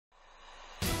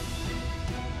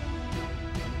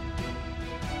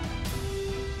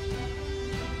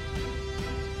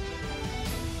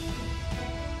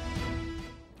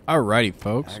Alrighty,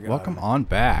 folks, welcome on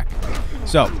back.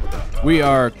 So, we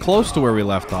are close to where we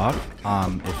left off,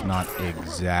 if not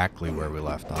exactly where we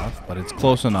left off, but it's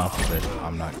close enough that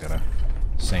I'm not gonna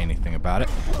say anything about it.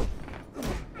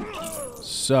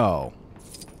 So,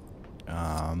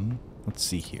 let's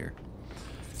see here.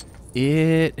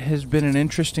 It has been an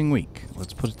interesting week,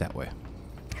 let's put it that way.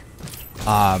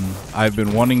 I've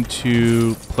been wanting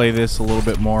to play this a little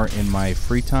bit more in my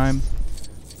free time,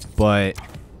 but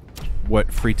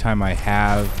what free time I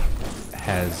have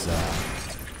has,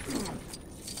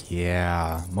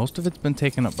 yeah, most of it's been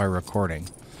taken up by recording.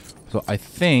 So I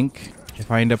think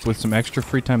if I end up with some extra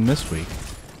free time this week,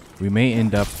 we may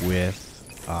end up with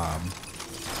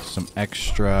some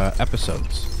extra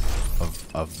episodes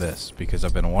of this, because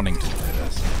I've been wanting to play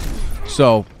this.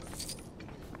 So,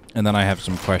 and then I have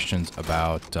some questions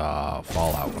about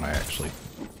Fallout when I actually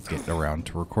get around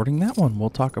to recording that one. We'll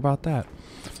talk about that.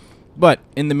 But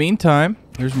in the meantime,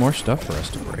 there's more stuff for us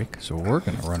to break, so we're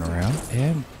going to run around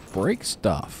and break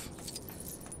stuff.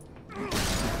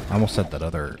 I almost said that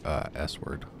other S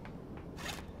word.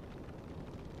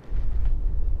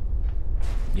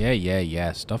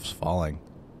 Yeah, stuff's falling.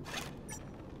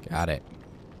 Got it.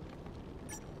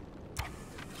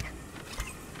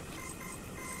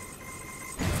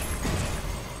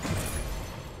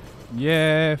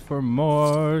 Yeah, for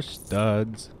more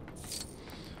studs.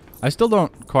 I still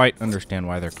don't quite understand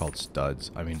why they're called studs.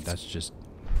 I mean, that's just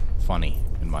funny,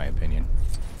 in my opinion.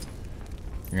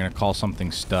 You're going to call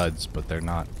something studs, but they're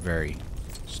not very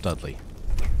studly.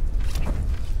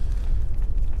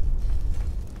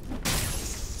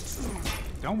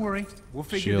 Don't worry, we'll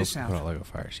figure this out. Put out Lego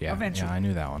fires. Yeah, eventually. Yeah, I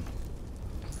knew that one.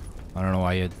 I don't know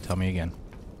why you had to tell me again.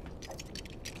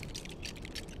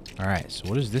 Alright, so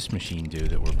what does this machine do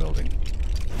that we're building?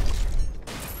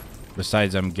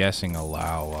 Besides, I'm guessing,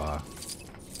 allow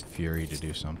Fury to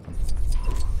do something.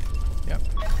 Yep.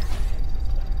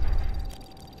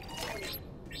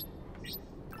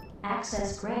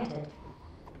 Access granted.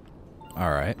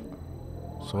 Alright.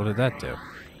 So what did that do?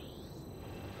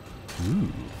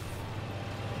 Ooh.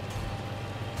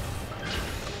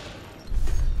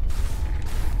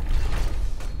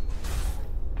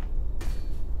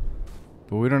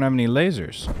 But we don't have any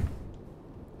lasers.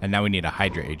 And now we need a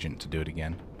Hydra agent to do it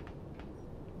again.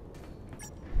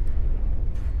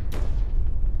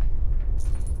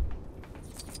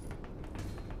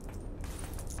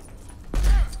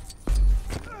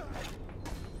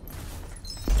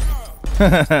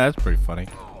 That's pretty funny.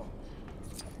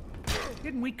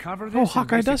 Didn't we cover this? Oh,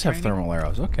 Hawkeye does have thermal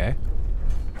arrows. Okay.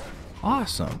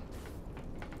 Awesome.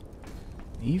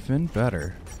 Even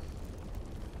better.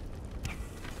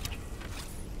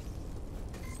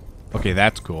 Okay,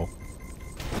 that's cool.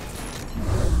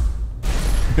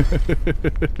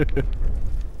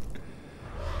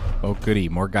 Oh, goody.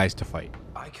 More guys to fight.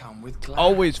 I come with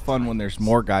Always fun when there's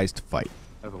more guys to fight.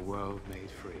 Of a world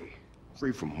made free.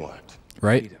 Free from what?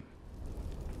 Right? Freedom.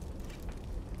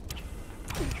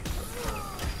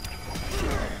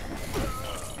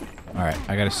 Alright,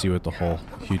 I gotta see what the whole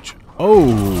huge...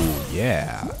 Oh,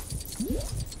 yeah.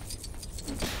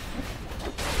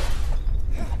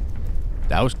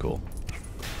 That was cool.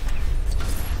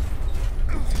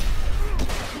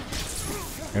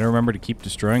 Gotta remember to keep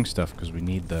destroying stuff because we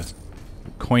need the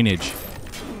coinage.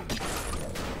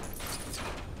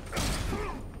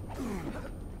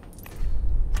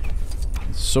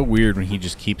 It's so weird when he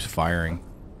just keeps firing.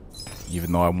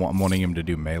 Even though I'm wanting him to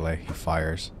do melee, he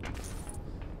fires.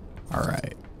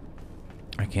 Alright.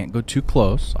 I can't go too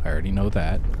close. I already know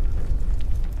that.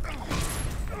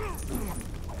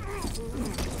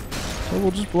 So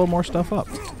we'll just blow more stuff up.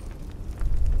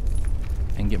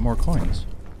 And get more coins.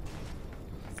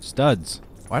 Studs.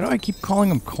 Why do I keep calling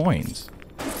them coins?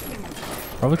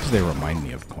 Probably because they remind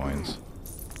me of coins.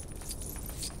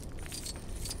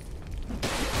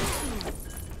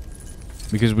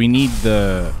 Because we need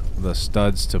the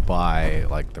studs to buy,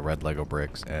 like, the red Lego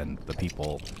bricks and the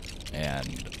people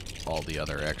and all the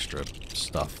other extra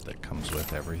stuff that comes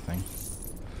with everything.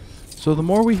 So the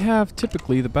more we have,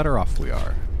 typically, the better off we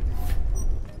are.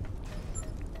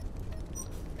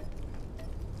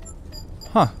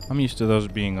 Huh, I'm used to those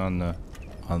being on the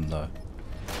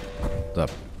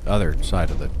other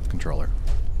side of the controller.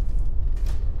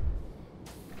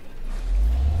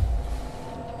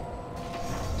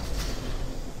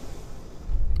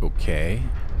 Okay.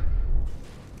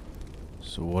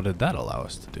 So what did that allow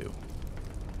us to do?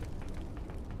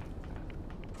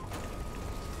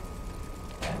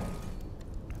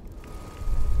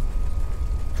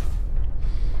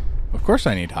 Of course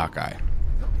I need Hawkeye.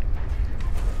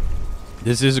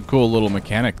 This is a cool little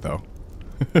mechanic, though.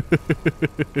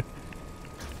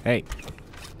 Hey.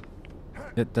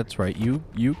 That's right. You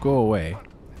go away.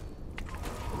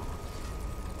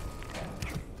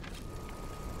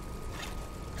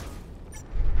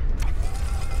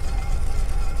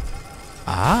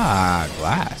 Ah,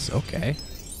 glass. Okay.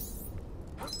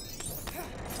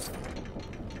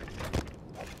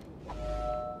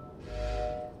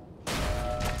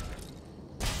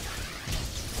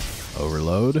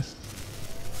 Overload.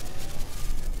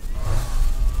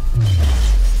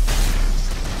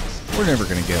 We're never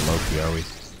gonna get Loki, are we?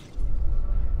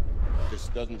 This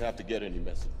doesn't have to get any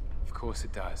messy. Of course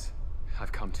it does.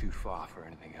 I've come too far for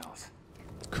anything else.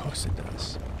 Of course it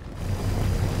does.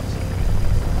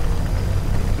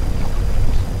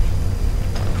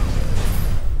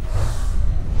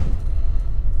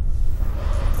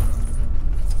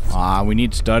 Ah, we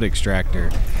need stud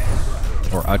extractor.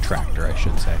 Or attractor, I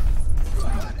should say.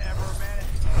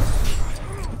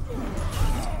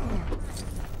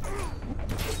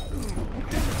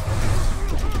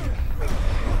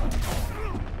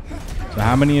 So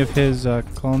how many of his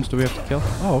clones do we have to kill?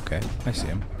 Oh, okay. I see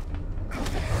him.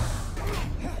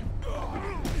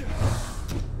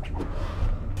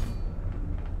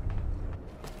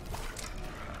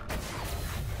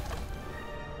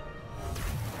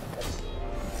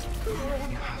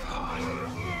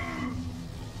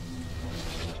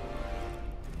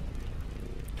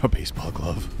 A baseball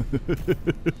glove.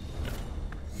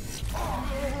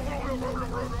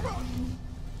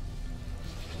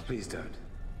 Please don't.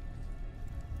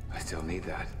 I still need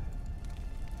that.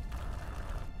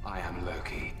 I am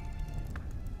Loki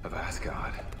of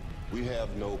Asgard. We have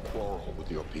no quarrel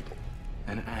with your people.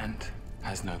 An ant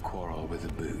has no quarrel with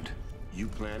a boot. You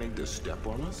planning to step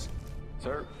on us?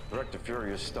 Sir, Director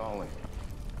Fury is stalling.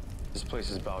 This place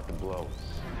is about to blow.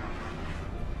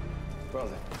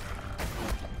 Brother.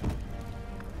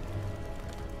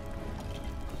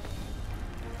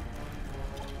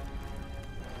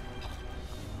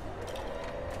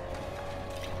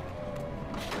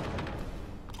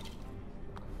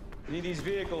 Need these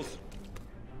vehicles.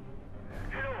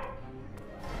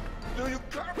 Do you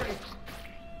copy?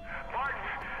 Martin,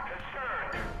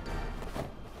 concerned.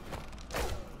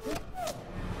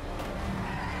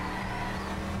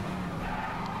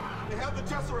 They have the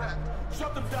Tesseract.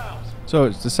 Shut them down. So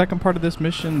it's the second part of this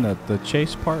mission, the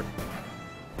chase part?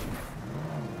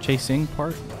 Chasing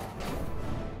part?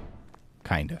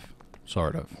 Kind of.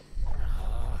 Sort of.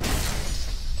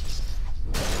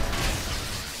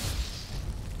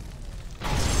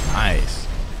 Nice.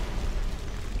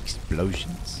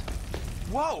 Explosions.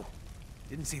 Whoa!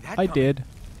 Didn't see that I coming. did.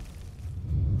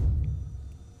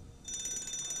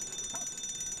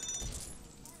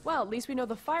 Well, at least we know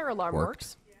the fire alarm Worked.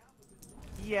 works.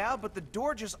 Yeah, but the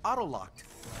door just auto-locked.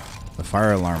 The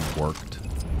fire alarm worked.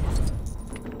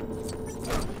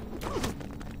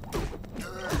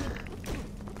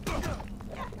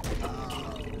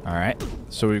 Alright,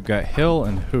 so we've got Hill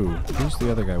and who? Who's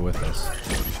the other guy with us?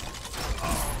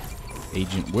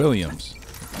 Agent Williams.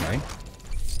 Okay.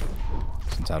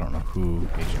 Since I don't know who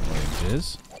Agent Williams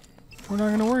is, we're not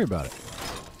going to worry about it.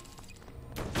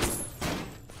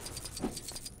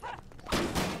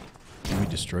 Can we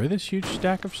destroy this huge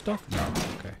stack of stuff? No.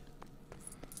 Okay.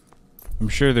 I'm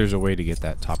sure there's a way to get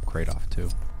that top crate off too.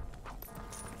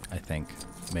 I think.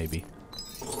 Maybe.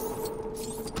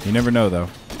 You never know though.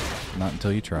 Not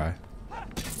until you try.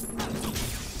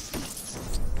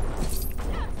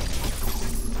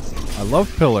 I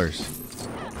love pillars.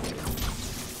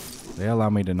 They allow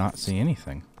me to not see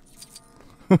anything.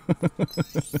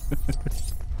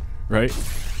 Right?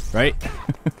 Right?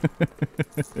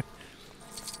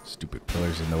 Stupid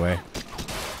pillars in the way.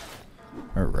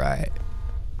 Alright.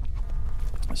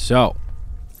 So.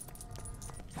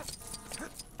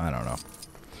 I don't know.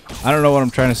 I don't know what I'm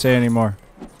trying to say anymore.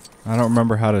 I don't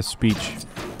remember how to speech.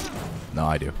 No,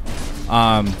 I do.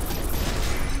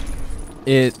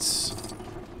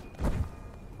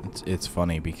 It's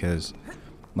funny because,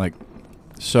 like,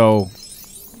 so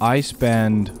I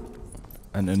spend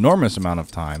an enormous amount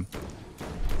of time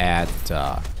at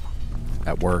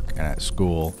work and at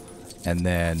school, and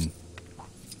then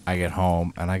I get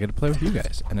home and I get to play with you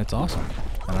guys, and it's awesome,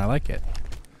 and I like it.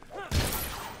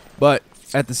 But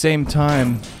at the same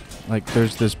time, like,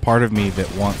 there's this part of me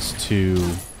that wants to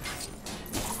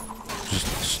just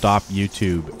stop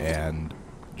YouTube and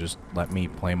just let me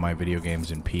play my video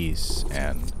games in peace.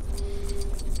 And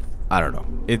I don't know.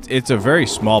 It's a very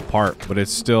small part, but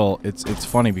it's still it's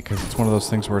funny because it's one of those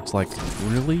things where it's like,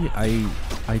 really, I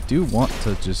do want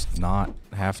to just not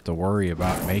have to worry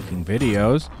about making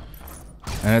videos,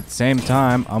 and at the same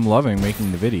time, I'm loving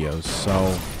making the videos.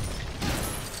 So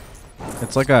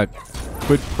it's like a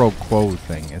quid pro quo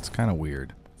thing. It's kind of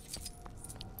weird.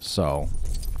 So,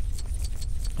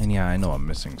 and yeah, I know I'm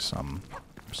missing some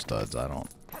studs. I don't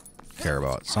care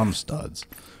about some studs.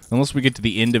 Unless we get to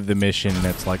the end of the mission and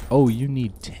it's like, oh, you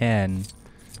need 10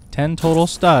 total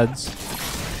studs.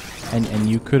 And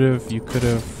you could have,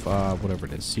 whatever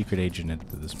it is, secret agent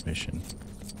into this mission.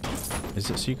 Is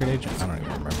it secret agent? I don't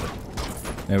even remember.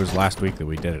 It was last week that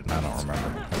we did it, and I don't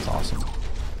remember. That's awesome.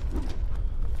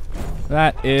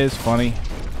 That is funny.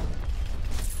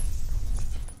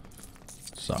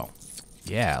 So,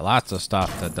 yeah, lots of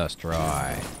stuff to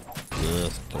destroy.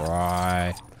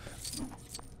 Destroy.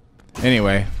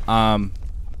 Anyway,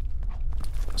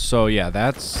 so yeah,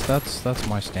 that's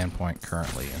my standpoint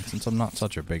currently, and since I'm not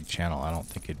such a big channel, I don't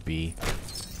think it'd be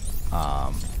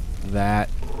that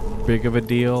big of a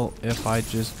deal if I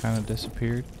just kind of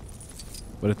disappeared.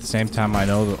 But at the same time, I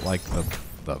know that like the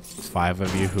 5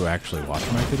 of you who actually watch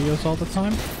my videos all the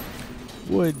time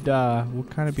would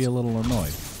kind of be a little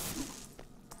annoyed.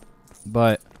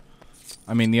 But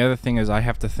I mean, the other thing is I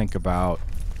have to think about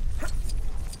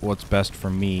what's best for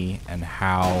me and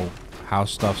how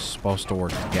stuff's supposed to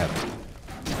work together.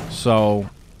 So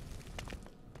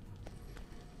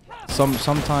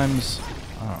sometimes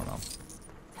I don't know.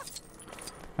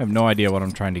 I have no idea what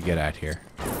I'm trying to get at here.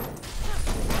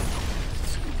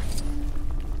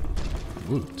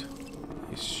 Woot.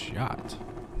 He's shot.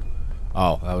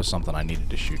 Oh, that was something I needed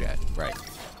to shoot at. Right.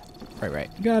 Right.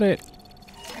 Got it.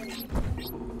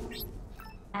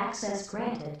 Access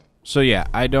granted. So yeah,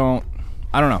 I don't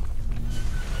know.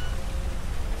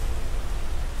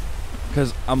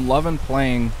 Because I'm loving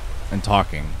playing and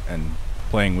talking and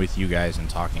playing with you guys and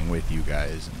talking with you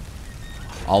guys and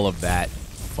all of that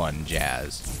fun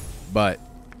jazz. But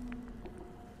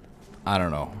I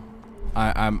don't know.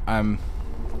 I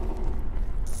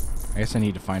guess I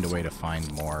need to find a way to find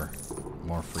more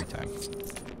free time.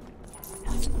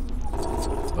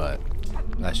 But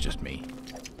that's just me.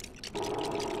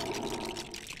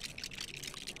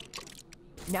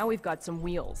 Now we've got some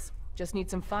wheels. Just need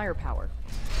some firepower.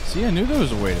 See, I knew there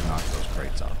was a way to knock those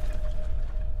crates off.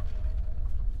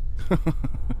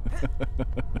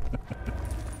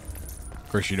 Of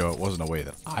course, you know, it wasn't a way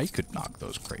that I could knock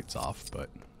those crates off, but...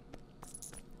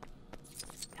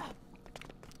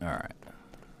 Alright.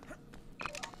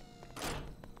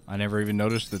 I never even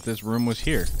noticed that this room was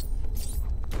here.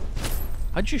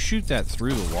 How'd you shoot that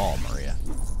through the wall, Maria?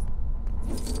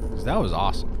 'Cause that was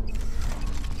awesome.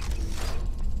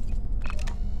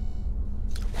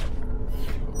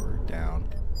 Down.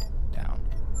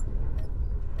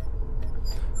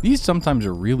 These sometimes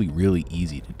are really, really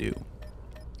easy to do.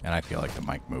 And I feel like the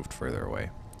mic moved further away.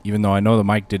 Even though I know the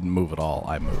mic didn't move at all,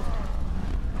 I moved.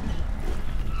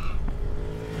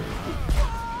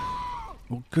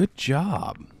 Well, good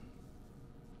job.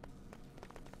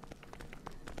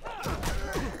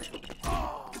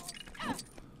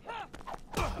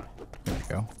 There we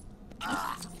go.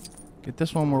 Get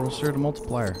this one where we'll start a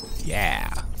multiplier. Yeah.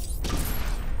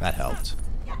 That helped.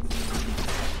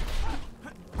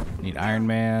 Need Iron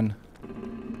Man.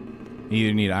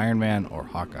 Either need Iron Man or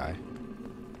Hawkeye.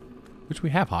 Which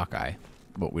we have Hawkeye,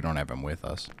 but we don't have him with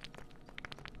us.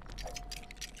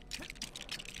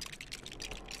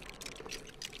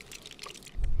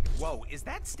 Whoa, is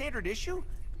that standard issue?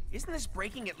 Isn't this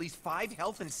breaking at least 5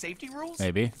 health and safety rules?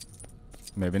 Maybe.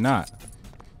 Maybe not.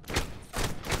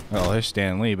 Well, there's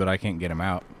Stan Lee, but I can't get him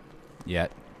out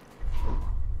yet.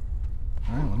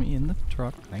 Alright, let me in the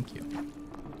truck. Thank you.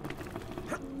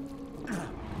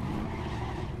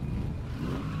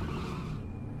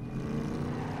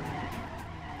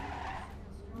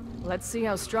 Let's see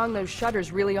how strong those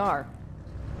shutters really are.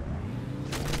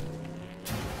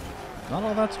 Not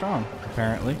all that strong,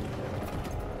 apparently.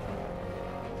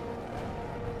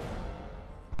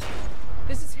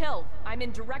 This is Hill. I'm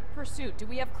in direct pursuit. Do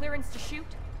we have clearance to shoot?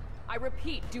 I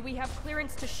repeat, do we have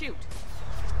clearance to shoot?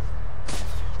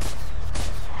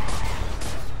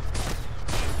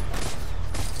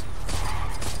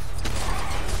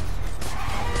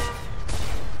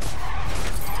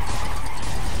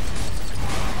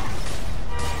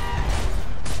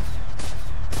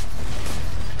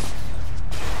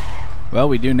 Well,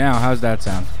 we do now. How's that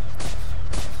sound?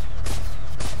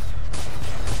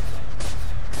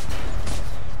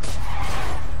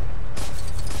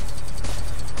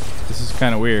 This is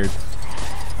kind of weird,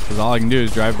 because all I can do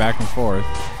is drive back and forth.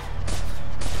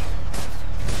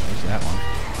 There's that one.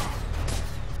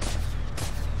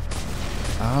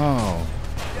 Oh.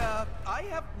 I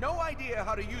have no idea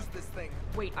how to use this thing.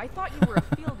 Wait, I thought you were a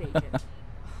field agent.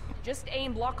 Just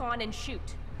aim, lock on, and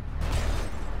shoot.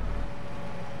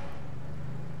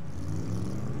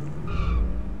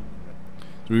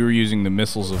 We were using the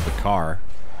missiles of the car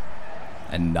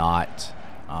and not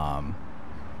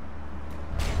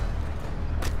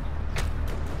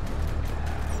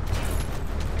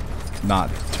not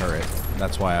the turret.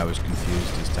 That's why I was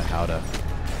confused as to how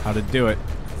to do it.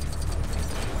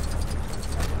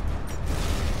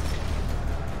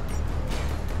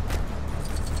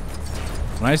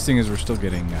 The nice thing is we're still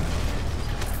getting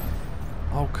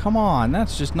oh, come on.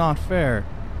 That's just not fair.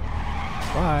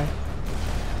 Bye.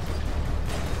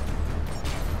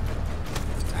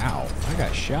 Ow. I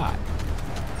got shot.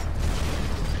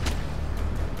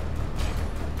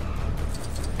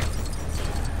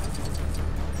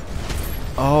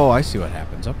 Oh, I see what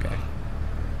happens. Okay.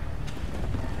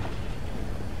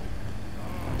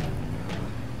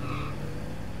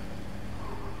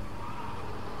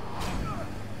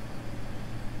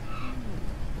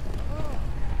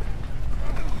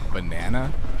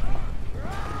 Banana?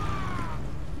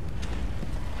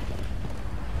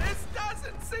 This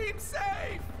doesn't seem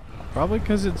safe! Probably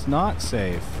because it's not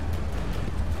safe.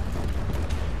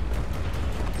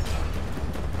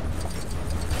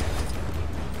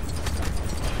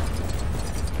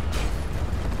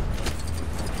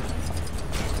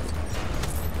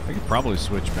 I could probably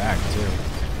switch back too.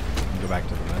 And go back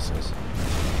to the missiles.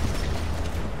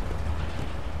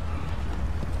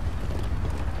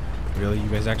 Really? You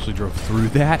guys actually drove through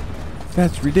that?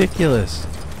 That's ridiculous.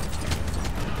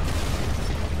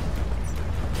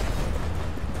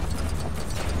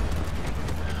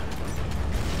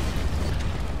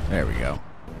 There we go.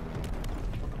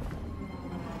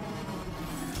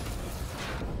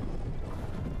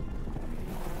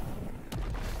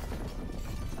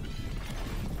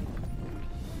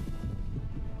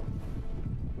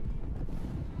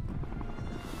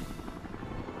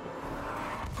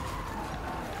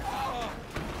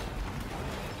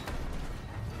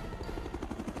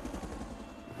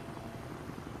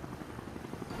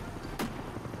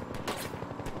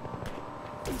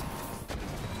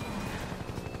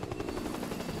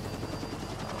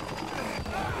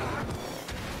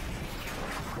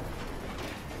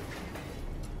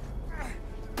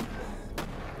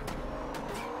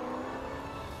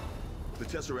 The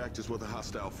Tesseract is with a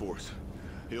hostile force.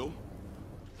 Hill?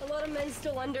 A lot of men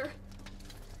still under.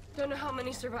 Don't know how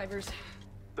many survivors.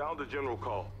 Sound the general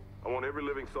call. I want every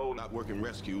living soul not working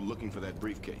rescue looking for that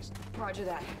briefcase. Roger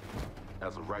that.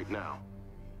 As of right now,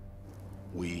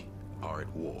 we are at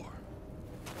war.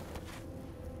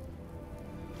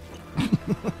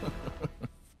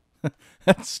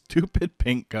 That stupid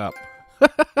pink cup.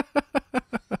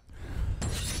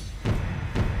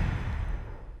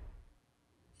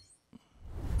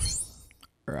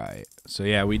 Right. So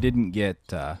yeah, we didn't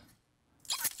get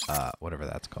whatever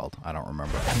that's called. I don't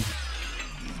remember.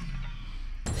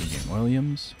 Agent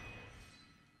Williams.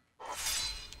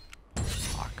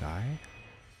 Hawkeye.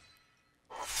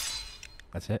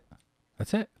 That's it.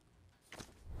 That's it.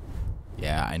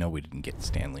 Yeah, I know we didn't get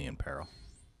Stanley in peril.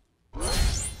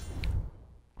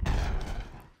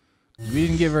 We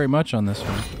didn't get very much on this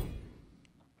one.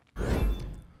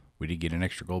 We did get an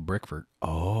extra gold brick for...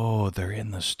 Oh, they're in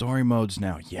the story modes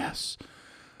now. Yes.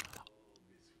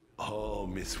 Oh,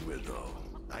 Miss Widow,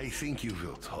 I think you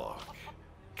will talk.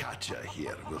 Katja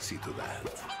here will see to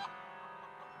that.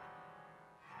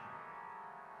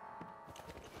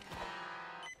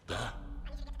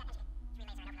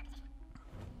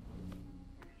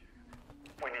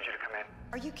 We need you to come in.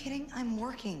 Are you kidding? I'm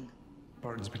working.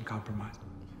 Barton's been compromised.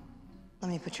 Let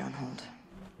me put you on hold.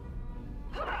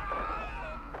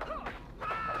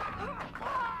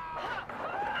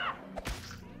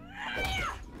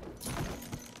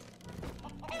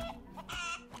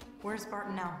 Where's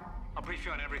Barton now? I'll brief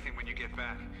you on everything when you get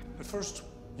back. But first,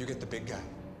 you get the big guy.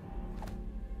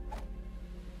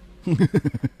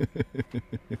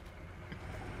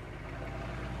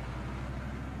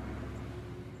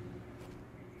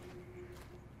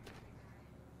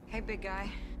 Hey, big guy.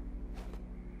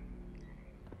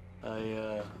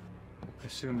 I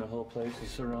assume the whole place is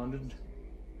surrounded?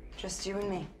 Just you and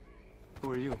me.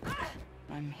 Who are you?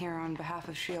 I'm here on behalf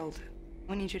of S.H.I.E.L.D.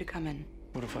 We need you to come in.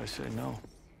 What if I say no?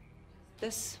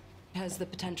 This has the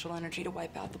potential energy to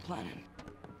wipe out the planet.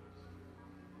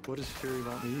 What does Fury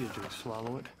want me to do?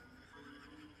 Swallow it?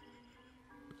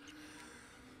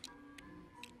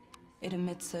 It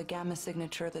emits a gamma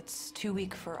signature that's too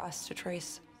weak for us to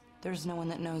trace. There's no one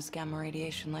that knows gamma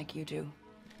radiation like you do.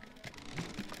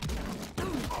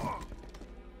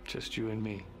 Just you and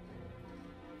me.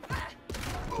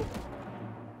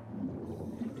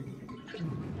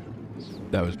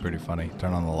 That was pretty funny.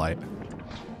 Turn on the light.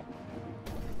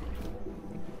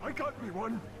 I got me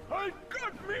one! I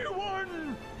got me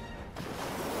one!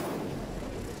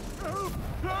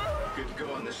 Good to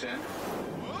go on this end.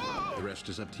 The rest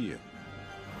is up to you.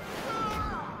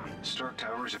 Stark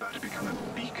Tower is about to become a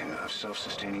beacon of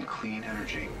self-sustaining clean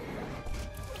energy.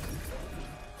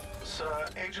 Sir,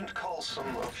 Agent Coulson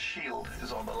of S.H.I.E.L.D.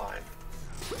 is on the line.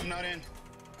 I'm not in.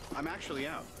 I'm actually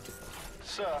out.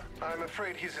 Sir, I'm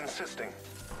afraid he's insisting.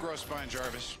 Gross spine,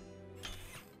 Jarvis.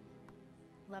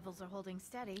 Levels are holding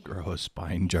steady. Grow a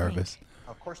spine, Jarvis.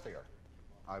 Of course they are.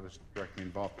 I was directly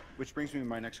involved. Which brings me to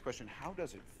my next question. How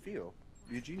does it feel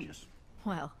to be a genius?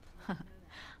 Well,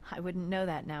 I wouldn't know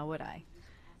that now, would I?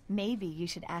 Maybe you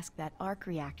should ask that arc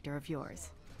reactor of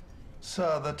yours.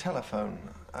 Sir, the telephone.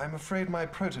 I'm afraid my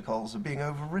protocols are being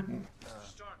overridden.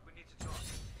 Stark, we need to talk.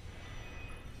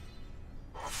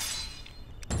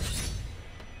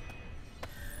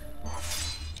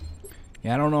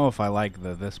 Yeah, I don't know if I like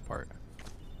this part.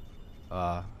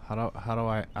 How do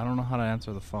I don't know how to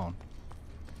answer the phone.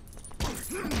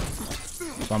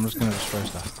 So I'm just gonna destroy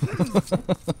stuff.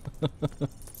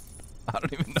 I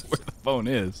don't even know where the phone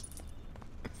is.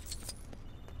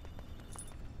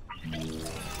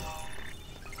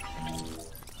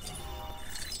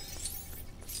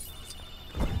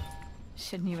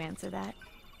 Shouldn't you answer that?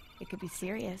 It could be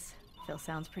serious. Phil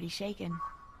sounds pretty shaken.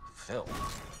 Phil.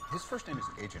 His first name is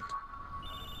Agent.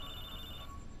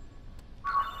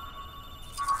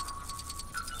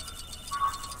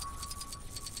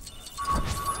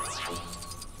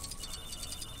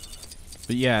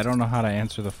 But yeah, I don't know how to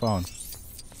answer the phone.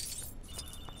 Is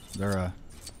there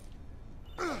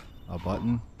a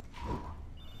button?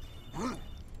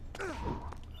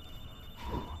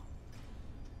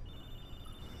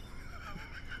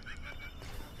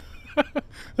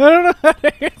 I don't know how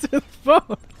to answer the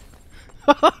phone.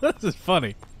 This is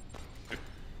funny.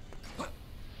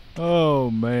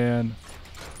 Oh man.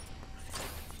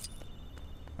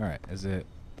 All right, is it?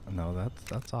 No,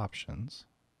 that's options.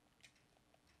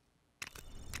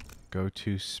 Go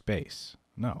to space.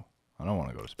 No, I don't want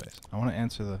to go to space. I want to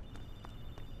answer the...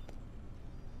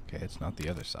 Okay, it's not the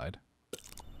other side.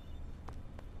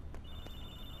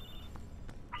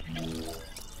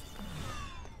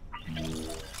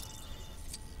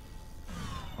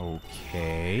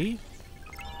 Okay.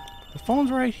 The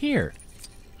phone's right here.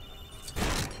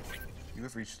 You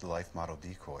have reached the life model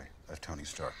decoy of Tony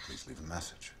Stark. Please leave a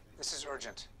message. This is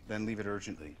urgent. Then leave it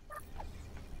urgently.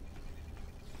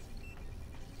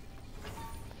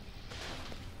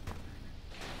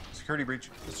 Security breach.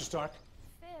 Mr. Stark?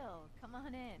 Phil, come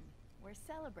on in. We're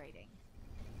celebrating.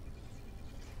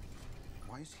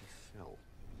 Why is he Phil?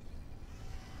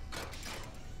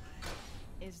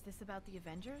 Is this about the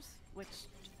Avengers? Which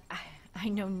I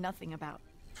know nothing about.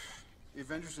 The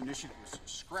Avengers initiative was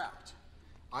scrapped.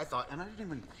 I thought, and I didn't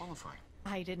even qualify.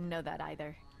 I didn't know that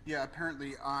either. Yeah,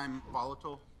 apparently I'm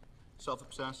volatile,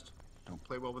 self-obsessed, don't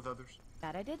play well with others.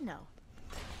 That I did know.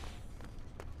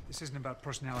 This isn't about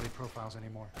personality profiles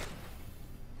anymore.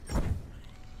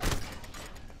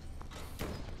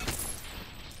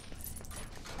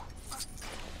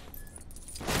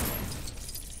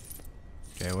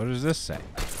 Okay, what does this say?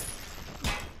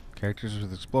 Characters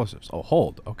with explosives. Oh,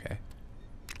 hold. Okay.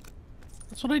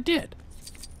 That's what I did.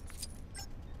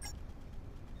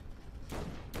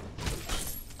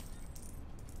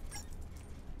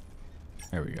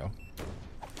 There we go.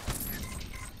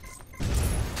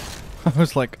 I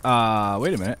was like,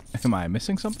 wait a minute. Am I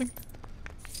missing something?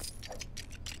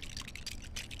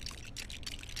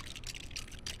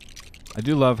 I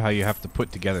do love how you have to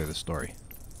put together the story.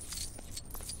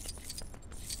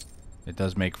 It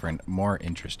does make for a more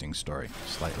interesting story,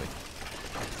 slightly.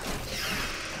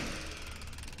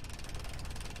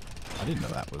 I didn't know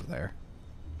that was there.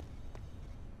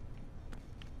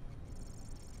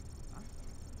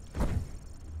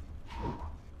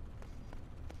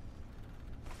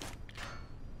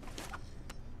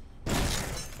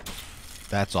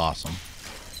 That's awesome.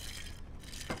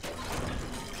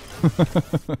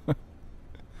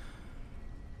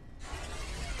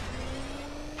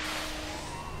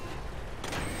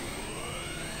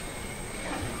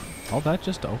 All that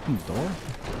just to open the door?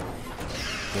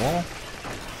 Wall?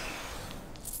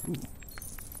 Ooh.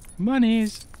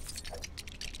 Monies!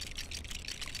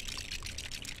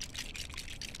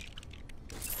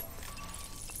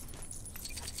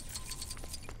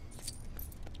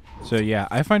 So yeah,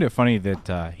 I find it funny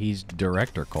that he's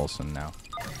Director Coulson now.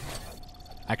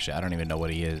 Actually, I don't even know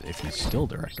what he is, if he's still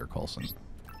Director Coulson.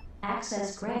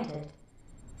 Access granted.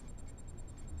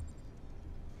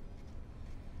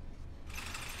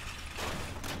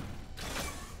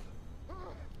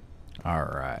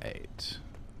 Alright.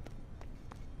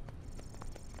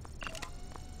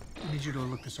 I need you to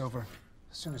look this over.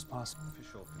 As soon as possible.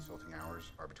 Official consulting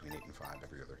hours are between 8 and 5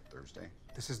 every other Thursday.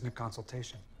 This isn't a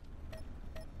consultation.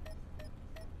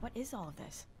 What is all of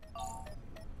this?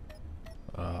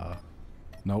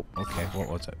 Nope. Okay, what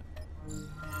was it?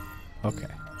 Okay.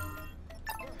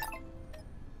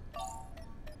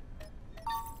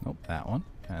 Nope, that one.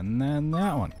 And then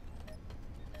that one.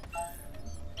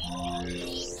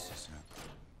 This isn't it.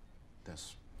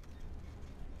 This.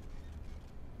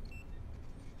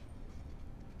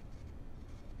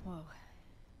 Whoa.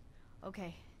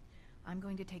 Okay. I'm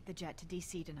going to take the jet to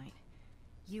DC tonight.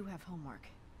 You have homework.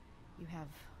 You have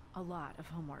a lot of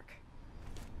homework.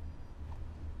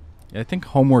 Yeah, I think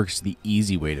homework's the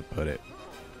easy way to put it.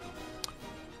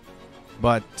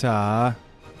 But,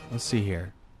 let's see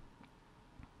here.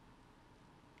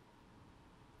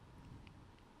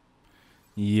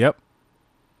 Yep.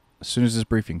 As soon as this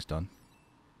briefing's done.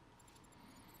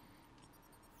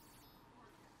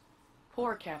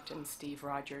 Poor Captain Steve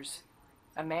Rogers.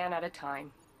 A man at a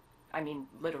time. I mean,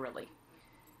 literally.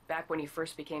 Back when he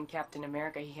first became Captain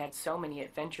America, he had so many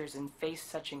adventures and faced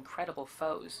such incredible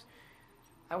foes.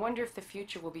 I wonder if the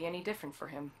future will be any different for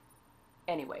him.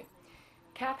 Anyway,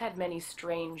 Cap had many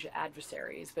strange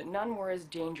adversaries, but none were as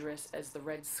dangerous as the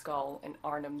Red Skull and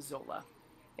Arnim Zola.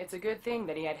 It's a good thing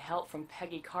that he had help from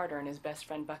Peggy Carter and his best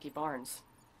friend Bucky Barnes.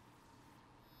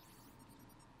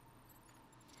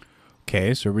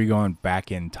 Okay, so are we going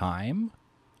back in time?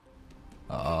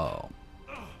 Oh.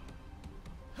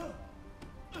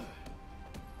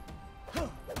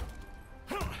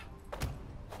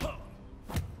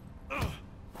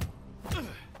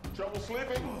 Trouble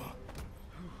sleeping?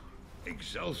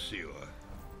 Excelsior.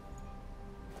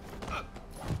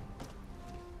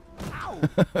 Ow!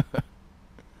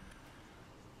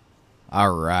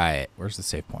 All right. Where's the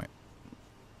save point?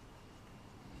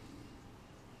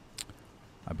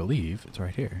 I believe it's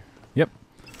right here. Yep.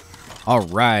 All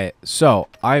right. So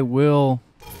I will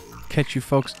catch you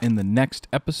folks in the next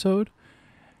episode.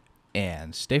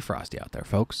 And stay frosty out there,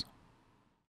 folks.